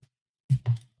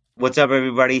What's up,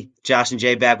 everybody? Josh and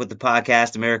Jay back with the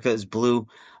podcast. America is Blue.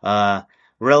 Uh,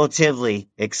 Relatively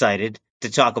excited to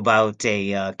talk about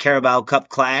a Carabao Cup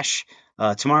clash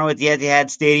tomorrow at the Etihad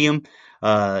Stadium.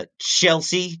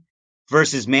 Chelsea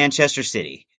versus Manchester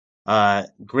City.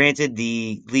 Granted,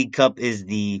 the League Cup is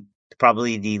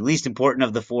probably the least important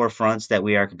of the four fronts that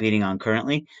we are competing on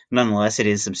currently. Nonetheless, it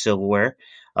is some silverware.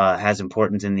 Has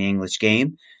importance in the English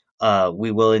game. We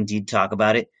will indeed talk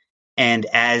about it. And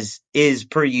as is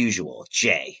per usual,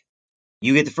 Jay,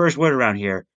 you get the first word around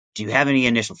here. Do you have any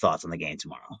initial thoughts on the game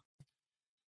tomorrow?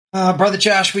 Brother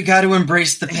Josh, we got to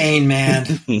embrace the pain,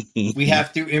 man. We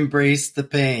have to embrace the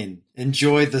pain.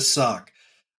 Enjoy the suck.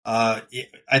 I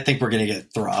think we're going to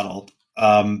get throttled.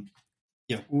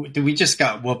 We just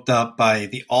got whooped up by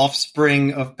the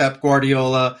offspring of Pep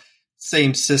Guardiola.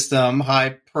 Same system,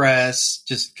 high press,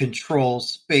 just control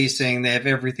spacing. They have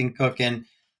everything cooking.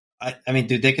 I mean,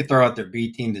 dude, they could throw out their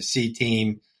B team, the C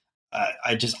team.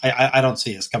 I don't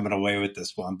see us coming away with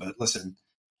this one. But listen,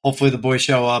 hopefully the boys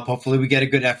show up. Hopefully we get a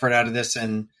good effort out of this.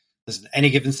 And listen, any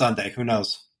given Sunday, who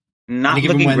knows? Not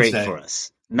looking great for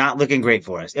us. Not looking great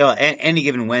for us. Any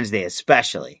given Wednesday,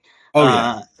 especially. Oh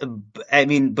yeah. I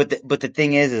mean, but the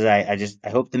thing is I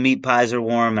hope the meat pies are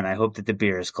warm, and I hope that the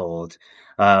beer is cold.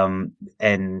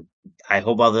 And I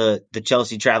hope all the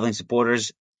Chelsea traveling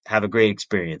supporters have a great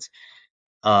experience.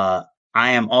 I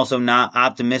am also not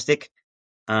optimistic,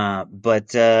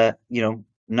 but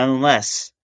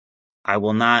nonetheless, I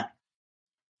will not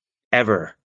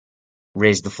ever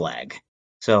raise the flag.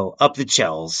 So up the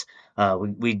Chels.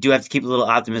 We do have to keep a little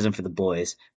optimism for the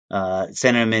boys,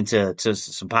 sending them into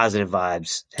some positive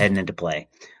vibes heading into play.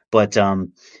 But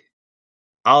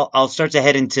I'll start to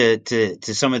head into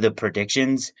some of the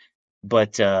predictions,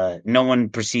 but no one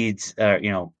precedes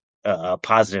a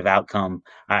positive outcome.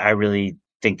 I really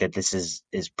think that this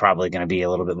is probably going to be a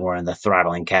little bit more in the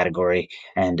throttling category,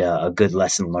 and a good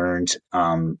lesson learned,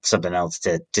 something else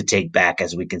to take back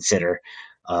as we consider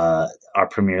our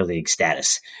Premier League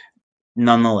status.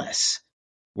 Nonetheless,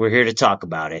 we're here to talk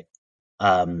about it.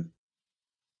 Do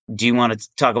you want to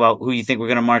talk about who you think we're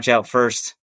going to march out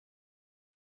first?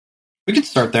 We can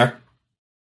start there.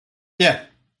 Yeah.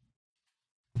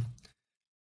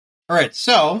 All right.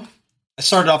 So I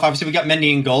started off, obviously we got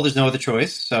Mendy in goal. There's no other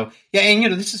choice. So yeah.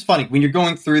 And this is funny when you're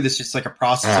going through this, it's like a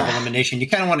process of elimination. You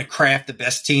kind of want to craft the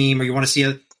best team, or you want to see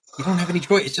you don't have any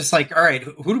choice. It's just like, all right,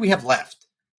 who do we have left?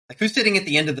 Like who's sitting at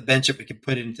the end of the bench that we can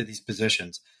put into these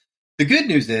positions? The good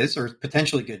news is, or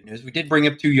potentially good news, we did bring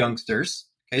up two youngsters.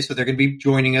 Okay, so they're going to be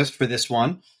joining us for this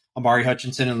one, Amari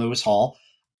Hutchinson and Lewis Hall.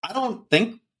 I don't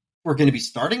think we're going to be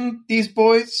starting these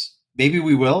boys. Maybe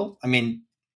we will. I mean,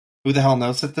 who the hell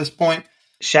knows at this point?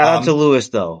 Shout out to Lewis,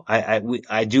 though.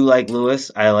 I do like Lewis.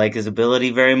 I like his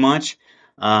ability very much.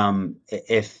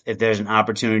 If there's an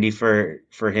opportunity for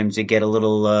him to get a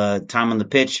little time on the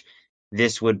pitch,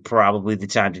 this would probably be the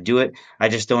time to do it. I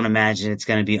just don't imagine it's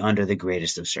going to be under the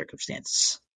greatest of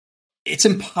circumstances. It's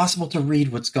impossible to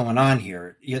read what's going on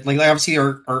here. Like obviously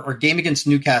our game against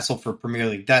Newcastle for Premier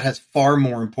League, that has far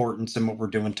more importance than what we're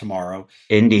doing tomorrow.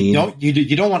 Indeed.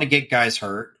 You don't want to get guys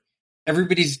hurt.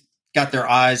 Everybody's got their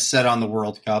eyes set on the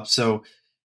World Cup. So,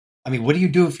 I mean, what do you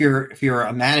do if you're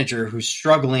a manager who's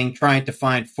struggling, trying to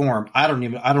find form? I don't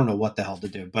know what the hell to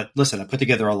do. But listen, I put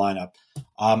together a lineup.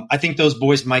 I think those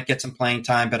boys might get some playing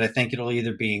time, but I think it'll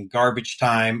either be in garbage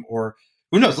time or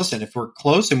who knows? Listen, if we're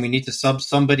close and we need to sub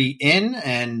somebody in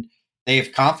and they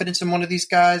have confidence in one of these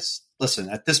guys, listen,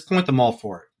 at this point, I'm all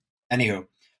for it. Anywho,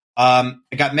 I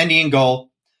got Mendy in goal.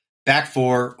 Back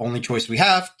four, only choice we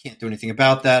have. Can't do anything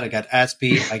about that. I got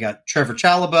Aspie, I got Trevor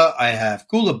Chalobah, I have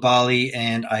Koulibaly,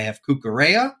 and I have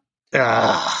Cucurella.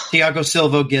 Thiago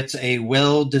Silva gets a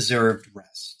well-deserved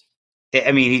rest.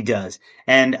 I mean, he does.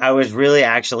 And I was really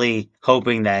actually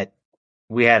hoping that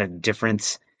we had a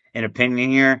difference in opinion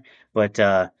here. But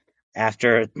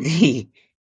after the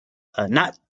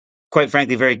not quite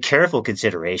frankly very careful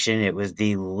consideration, it was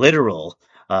the literal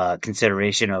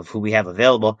consideration of who we have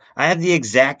available. I have the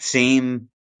exact same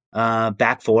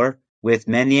back four with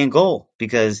Mendy in goal,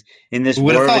 because in this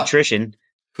war of attrition,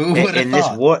 in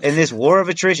this war of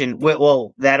attrition,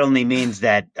 well, that only means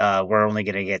that we're only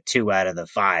going to get 2 out of the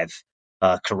 5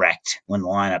 correct when the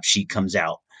lineup sheet comes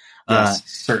out. Yes,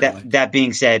 certainly. That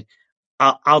being said,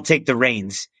 I'll take the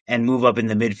reins and move up in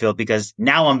the midfield, because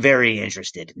now I'm very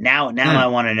interested. Now I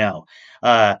want to know.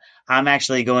 I'm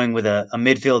actually going with a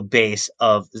midfield base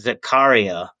of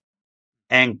Zakaria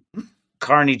and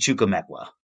Carney Chukwuemeka,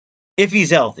 if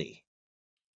he's healthy.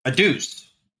 A deuce.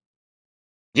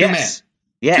 Yes.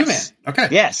 2 man. Yes. 2 man.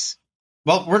 Okay. Yes.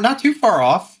 Well, we're not too far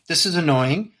off. This is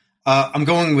annoying. I'm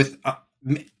going with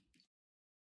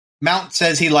Mount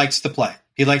says he likes to play.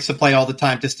 He likes to play all the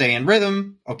time to stay in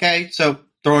rhythm. Okay, so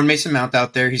throwing Mason Mount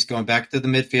out there. He's going back to the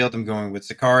midfield. I'm going with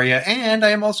Zakaria, and I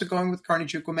am also going with Carney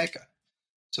Chukwuemeka.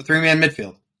 So 3-man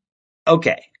midfield.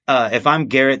 Okay. If I'm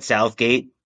Garrett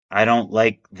Southgate, I don't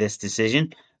like this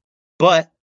decision, but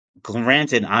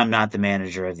granted, I'm not the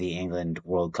manager of the England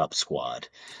World Cup squad.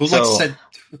 Who like So, said,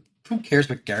 who cares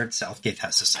what Garrett Southgate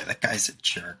has to say? That guy's a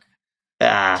jerk.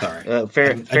 Sorry,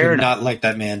 fair, I do fair enough. not like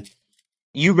that man.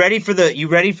 You ready for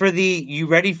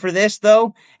this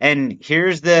though? And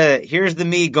here's the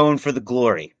me going for the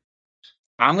glory.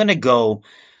 I'm gonna go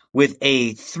with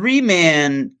a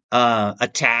 3-man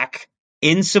attack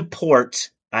in support.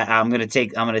 I'm gonna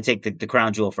take the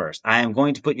crown jewel first. I am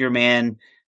going to put your man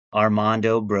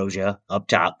Armando Broja up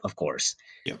top, of course,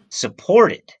 Yep.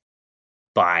 supported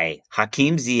by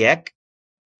Hakeem Ziyech,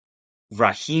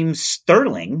 Raheem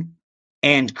Sterling,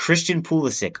 and Christian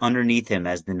Pulisic underneath him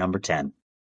as the number 10. All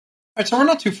right, so we're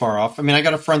not too far off. I mean, I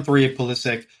got a front three of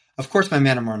Pulisic, of course, my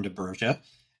man Armando Broja,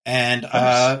 and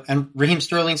Of course. Raheem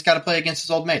Sterling's got to play against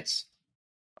his old mates.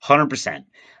 100%.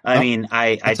 I Oh, mean,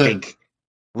 I that's a think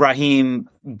Raheem,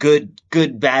 good,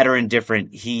 bad, or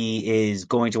indifferent, he is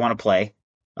going to want to play.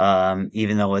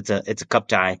 Even though it's a cup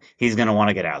tie, he's going to want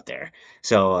to get out there.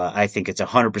 So I think it's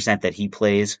 100% that he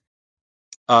plays.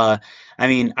 Uh, I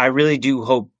mean, I really do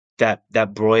hope that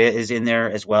Broya is in there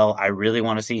as well. I really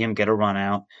want to see him get a run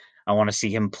out. I want to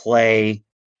see him play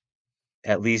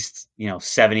at least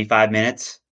 75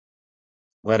 minutes.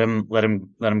 Let him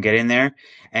get in there.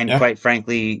 And yeah. quite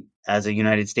frankly, as a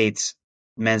United States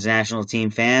men's national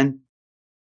team fan,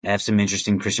 I have some interest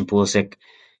in Christian Pulisic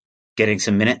getting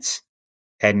some minutes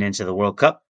heading into the World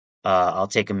Cup. I'll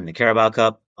take him in the Carabao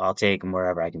Cup. I'll take him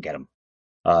wherever I can get him.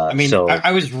 I mean, So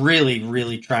I was really,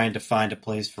 really trying to find a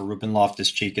place for Ruben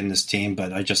Loftus-Cheek in this team,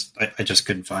 but I just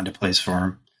couldn't find a place for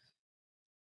him.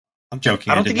 I'm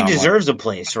joking. I I don't did think he not want. deserves a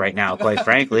place right now, quite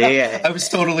frankly. I was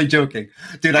totally joking,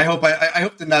 dude. I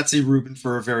hope to not see Ruben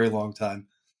for a very long time.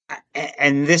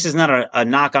 And this is not a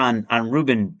knock on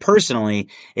Ruben personally.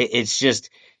 It's just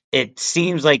it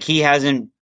seems like he hasn't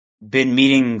been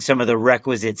meeting some of the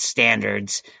requisite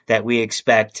standards that we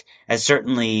expect, as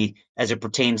certainly as it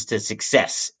pertains to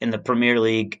success in the Premier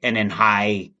League and in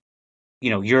high,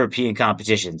 European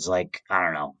competitions like I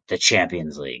don't know the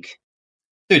Champions League.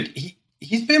 Dude,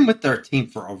 he's been with their team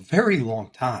for a very long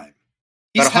time.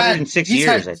 About 106 He's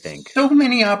years, had I think. so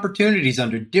many opportunities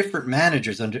under different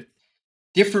managers, under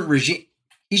different regime.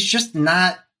 He's just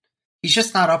not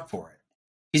up for it.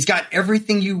 He's got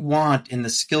everything you want in the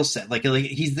skill set. Like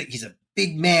he's a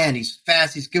big man. He's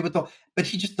fast. He's good with the, but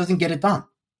he just doesn't get it done.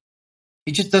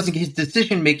 He just doesn't. His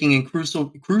decision making in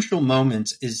crucial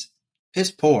moments is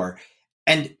piss poor.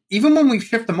 And even when we've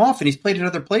shipped him off and he's played at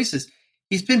other places,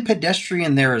 he's been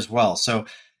pedestrian there as well. So,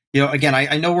 again,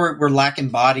 I know we're lacking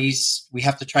bodies. We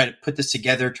have to try to put this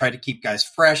together, try to keep guys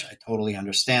fresh. I totally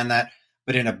understand that.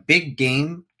 But in a big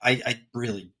game, I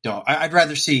really don't. I'd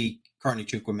rather see Carney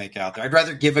Chukwuemeka out there. I'd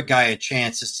rather give a guy a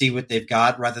chance to see what they've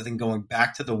got rather than going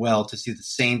back to the well to see the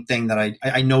same thing that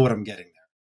I know what I'm getting there.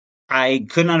 I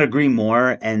could not agree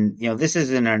more. And, this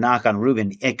isn't a knock on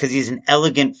Ruben because he's an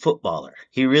elegant footballer.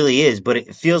 He really is. But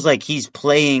it feels like he's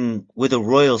playing with a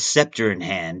royal scepter in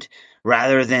hand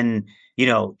rather than,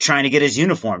 trying to get his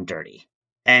uniform dirty.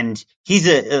 And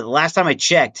last time I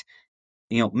checked,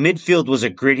 midfield was a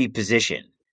gritty position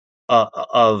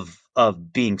of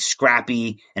being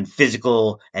scrappy and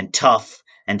physical and tough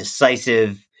and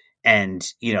decisive. And,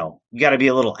 you got to be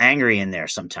a little angry in there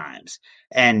sometimes.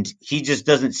 And he just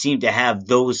doesn't seem to have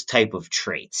those type of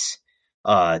traits.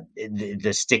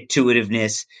 The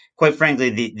stick-to-itiveness, quite frankly,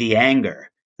 the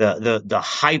anger, the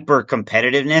hyper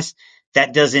competitiveness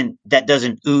that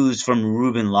doesn't ooze from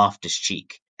Ruben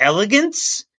Loftus-Cheek.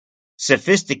 Elegance,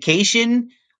 sophistication,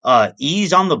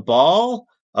 ease on the ball,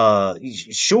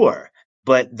 sure,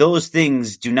 but those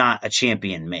things do not a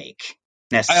champion make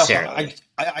necessarily.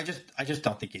 I just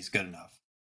don't think he's good enough.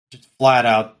 Just flat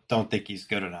out don't think he's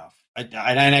good enough.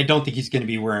 I don't think he's going to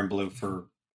be wearing blue for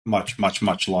much, much,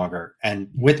 much longer. And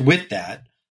with that,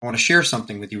 I want to share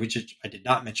something with you, which I did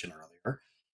not mention earlier.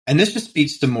 And this just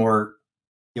speaks to more.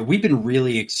 We've been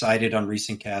really excited on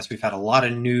recent casts. We've had a lot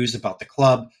of news about the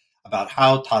club, about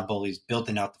how Todd Bowley's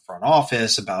building out the front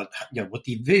office, about what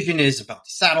the vision is about the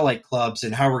satellite clubs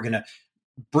and how we're going to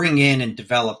bring in and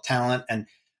develop talent. And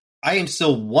I am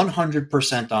still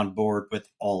 100% on board with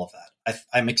all of that.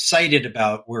 I'm excited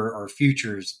about where our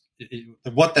futures,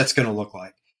 what that's going to look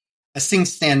like. As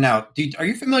things stand now, are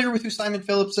you familiar with who Simon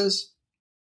Phillips is?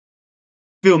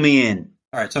 Fill me in.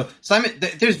 All right, so Simon,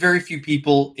 there's very few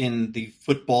people in the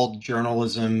football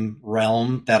journalism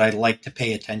realm that I like to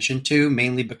pay attention to,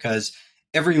 mainly because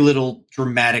every little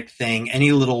dramatic thing,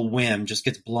 any little whim, just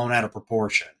gets blown out of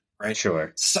proportion. Right?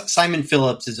 Sure. Simon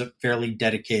Phillips is a fairly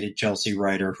dedicated Chelsea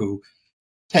writer who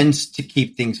tends to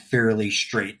keep things fairly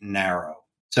straight and narrow.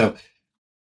 So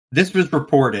this was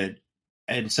reported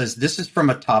and says this is from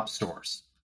a top source.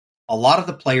 A lot of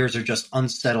the players are just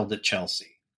unsettled at Chelsea.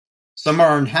 Some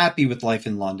are unhappy with life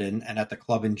in London and at the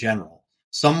club in general.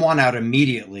 Some want out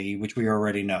immediately, which we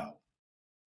already know.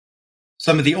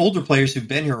 Some of the older players who've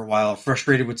been here a while are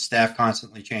frustrated with staff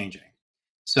constantly changing.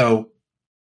 So,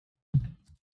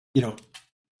 you know,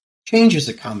 change is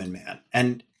a common man.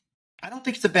 And I don't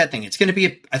think it's a bad thing. I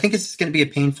think it's going to be a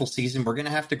painful season. We're going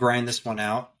to have to grind this one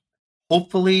out.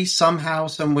 Hopefully, somehow,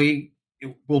 some way,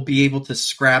 we'll be able to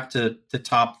scrap to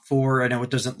top four. I know it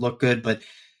doesn't look good, but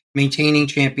maintaining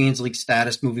Champions League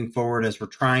status moving forward as we're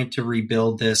trying to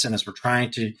rebuild this and as we're trying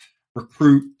to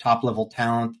recruit top level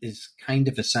talent is kind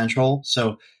of essential.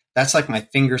 So that's like my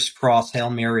fingers crossed Hail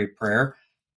Mary prayer.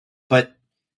 But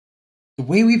the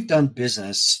way we've done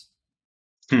business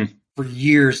for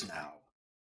years now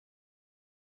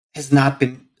has not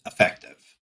been effective,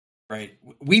 right?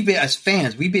 As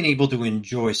fans, we've been able to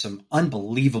enjoy some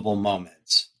unbelievable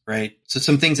moments, right? So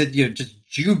some things that, just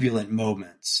jubilant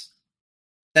moments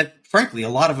that frankly, a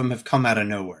lot of them have come out of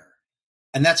nowhere,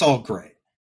 and that's all great.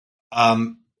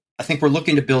 I think we're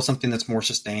looking to build something that's more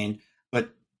sustained. But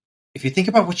if you think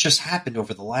about what's just happened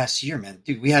over the last year, man,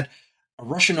 dude, we had a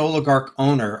Russian oligarch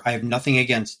owner. I have nothing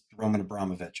against Roman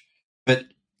Abramovich, but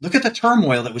look at the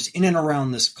turmoil that was in and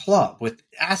around this club with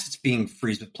assets being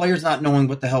freezed, with players not knowing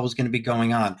what the hell was going to be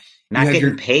going on. Not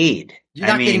getting paid. You're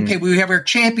not getting paid. We have our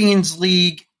Champions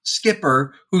League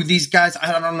skipper, who these guys,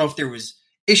 I don't know if there was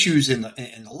issues in the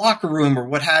locker room or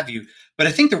what have you, but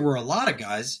I think there were a lot of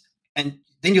guys. And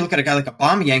then you look at a guy like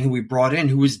Aubameyang, who we brought in,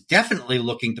 who was definitely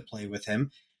looking to play with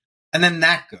him, and then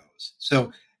that goes.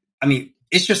 So, I mean,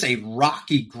 it's just a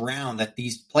rocky ground that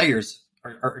these players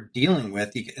are dealing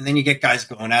with, and then you get guys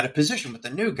going out of position with the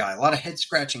new guy, a lot of head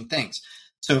scratching things.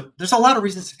 So there's a lot of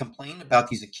reasons to complain about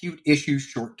these acute issues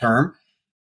short term.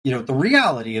 The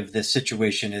reality of this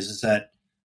situation is that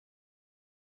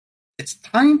it's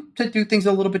time to do things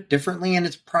a little bit differently, and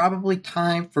it's probably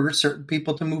time for certain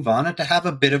people to move on and to have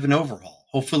a bit of an overhaul.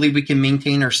 Hopefully we can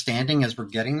maintain our standing as we're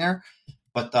getting there.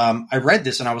 But I read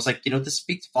this and I was like, this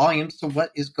speaks volumes to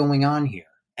what is going on here,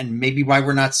 and maybe why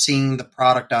we're not seeing the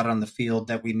product out on the field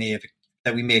that we may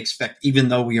expect, even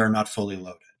though we are not fully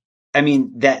loaded. I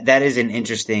mean, that is an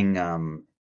interesting,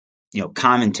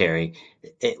 commentary.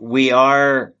 We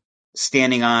are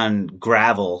standing on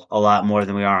gravel a lot more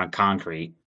than we are on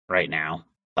concrete right now,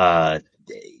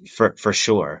 for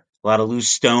sure. A lot of loose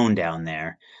stone down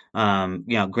there.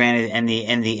 Granted, and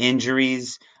the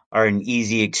injuries are an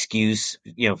easy excuse,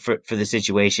 for the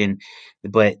situation,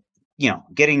 but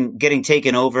getting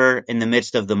taken over in the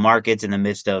midst of the markets, in the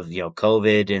midst of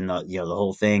COVID and the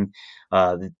whole thing.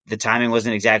 The timing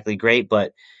wasn't exactly great,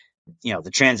 but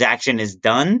the transaction is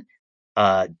done.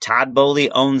 Todd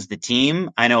Bowley owns the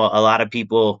team. I know a lot of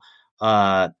people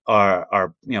are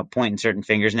pointing certain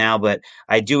fingers now, but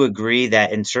I do agree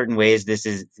that in certain ways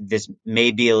this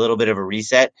may be a little bit of a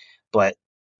reset. But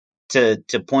to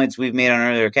points we've made on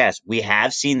earlier casts, we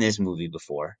have seen this movie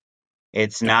before.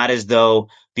 It's not as though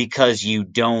because you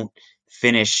don't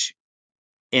finish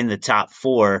in the top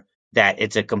four that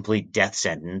it's a complete death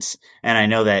sentence. And I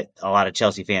know that a lot of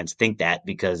Chelsea fans think that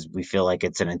because we feel like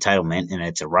it's an entitlement and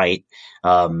it's a right.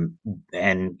 And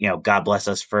God bless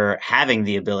us for having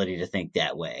the ability to think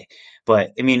that way.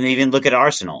 But I mean, even look at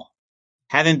Arsenal.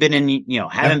 Haven't been in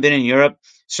Europe.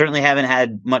 Certainly haven't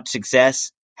had much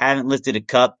success. Haven't lifted a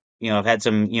cup. I've had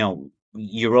some,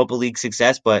 Europa League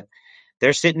success, but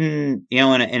they're sitting,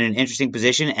 in an interesting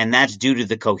position, and that's due to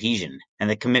the cohesion and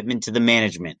the commitment to the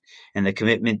management and the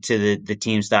commitment to the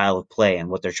team style of play and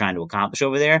what they're trying to accomplish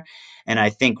over there. And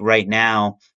I think right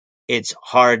now it's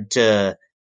hard to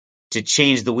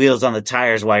change the wheels on the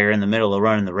tires while you're in the middle of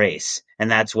running the race. And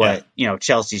that's what,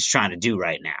 Chelsea's trying to do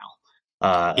right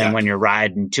now. And when you're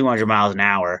riding 200 miles an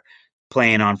hour,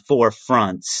 playing on four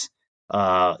fronts,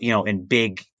 in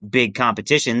big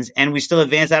competitions, and we still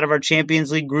advance out of our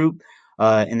Champions League group.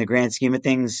 In the grand scheme of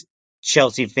things,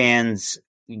 Chelsea fans,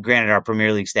 granted our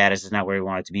Premier League status is not where we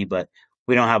want it to be, but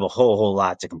we don't have a whole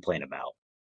lot to complain about.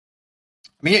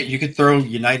 I mean, you could throw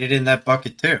United in that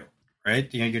bucket too,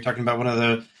 right? You're talking about one of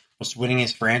the most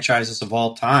winningest franchises of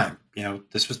all time.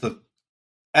 This was the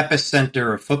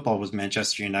epicenter of football was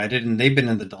Manchester United, and they've been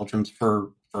in the doldrums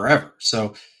for forever.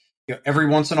 So every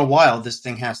once in a while, this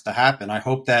thing has to happen. I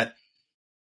hope that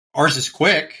Ours is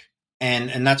quick,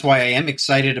 and that's why I am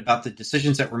excited about the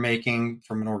decisions that we're making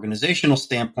from an organizational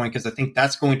standpoint, because I think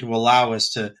that's going to allow us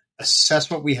to assess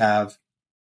what we have,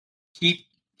 keep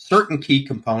certain key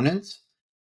components,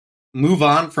 move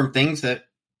on from things that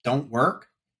don't work,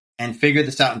 and figure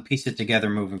this out and piece it together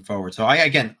moving forward. So I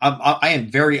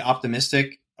am very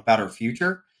optimistic about our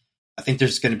future. I think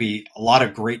there's going to be a lot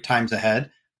of great times ahead,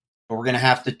 but we're going to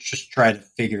have to just try to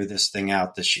figure this thing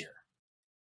out this year.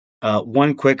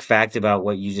 One quick fact about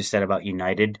what you just said about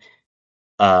United.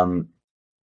 Um,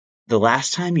 the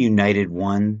last time United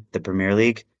won the Premier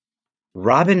League,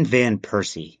 Robin van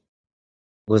Persie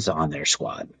was on their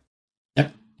squad.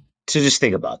 Yep. So just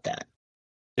think about that.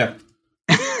 Yep.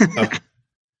 So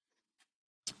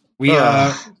we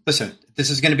listen. This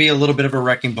is going to be a little bit of a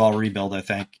wrecking ball rebuild, I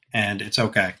think, and it's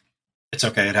okay. It's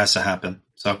okay. It has to happen.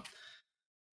 So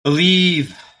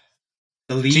believe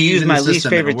To use in the my least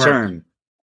system. It'll favorite work. term,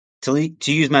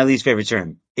 to use my least favorite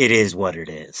term, it is what it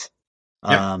is.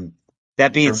 Yep.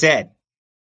 That being True. said,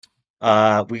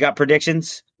 we got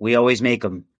predictions. We always make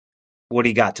them. What do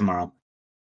you got tomorrow?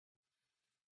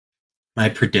 My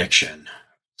prediction.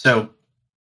 So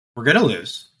we're going to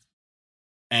lose,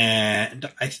 and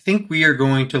I think we are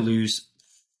going to lose.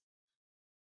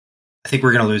 I think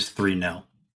we're going to lose 3-0.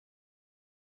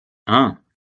 Oh,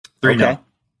 3-0. okay.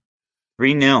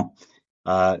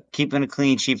 3-0. Keeping a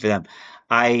clean sheet for them.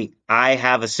 I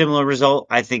have a similar result.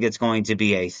 I think it's going to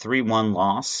be a 3-1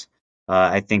 loss.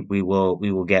 I think we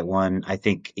will get one. I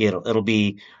think it'll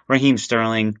be Raheem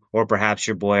Sterling or perhaps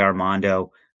your boy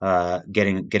Armando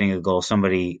getting a goal,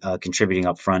 somebody contributing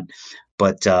up front.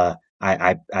 But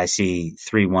I see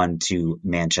 3-1 to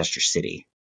Manchester City.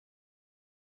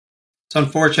 It's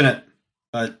unfortunate,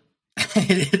 but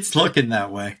it's looking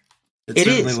that way. It's It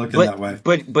certainly is, looking that way.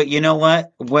 but you know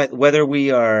what? Whether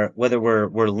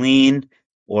we're lean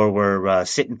or we're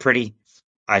sitting pretty,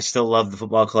 I still love the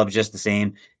football club just the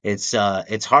same. It's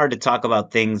hard to talk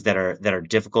about things that are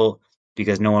difficult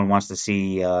because no one wants to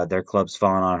see their clubs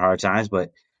falling on hard times.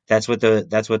 But that's what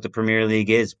the Premier League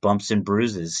is: bumps and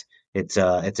bruises. It's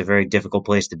a very difficult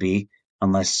place to be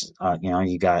unless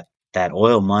you got that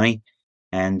oil money,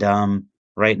 and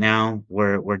right now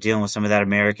we're dealing with some of that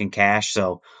American cash.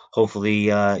 So hopefully,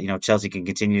 Chelsea can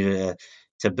continue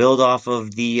to build off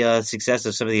of the success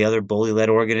of some of the other bully-led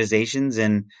organizations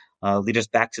and lead us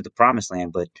back to the promised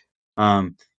land. But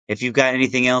if you've got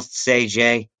anything else to say,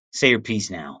 Jay, say your piece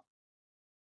now.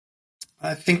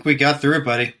 I think we got through it,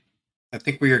 buddy. I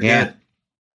think we are Yeah,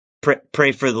 good.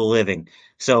 pray for the living.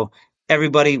 So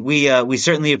everybody, we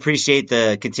certainly appreciate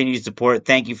the continued support.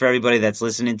 Thank you for everybody that's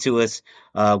listening to us.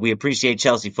 We appreciate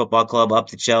Chelsea Football Club. Up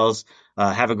the Chels.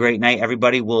 Have a great night,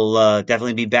 everybody. We'll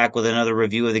definitely be back with another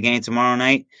review of the game tomorrow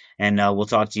night, and we'll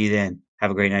talk to you then.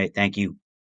 Have a great night. Thank you.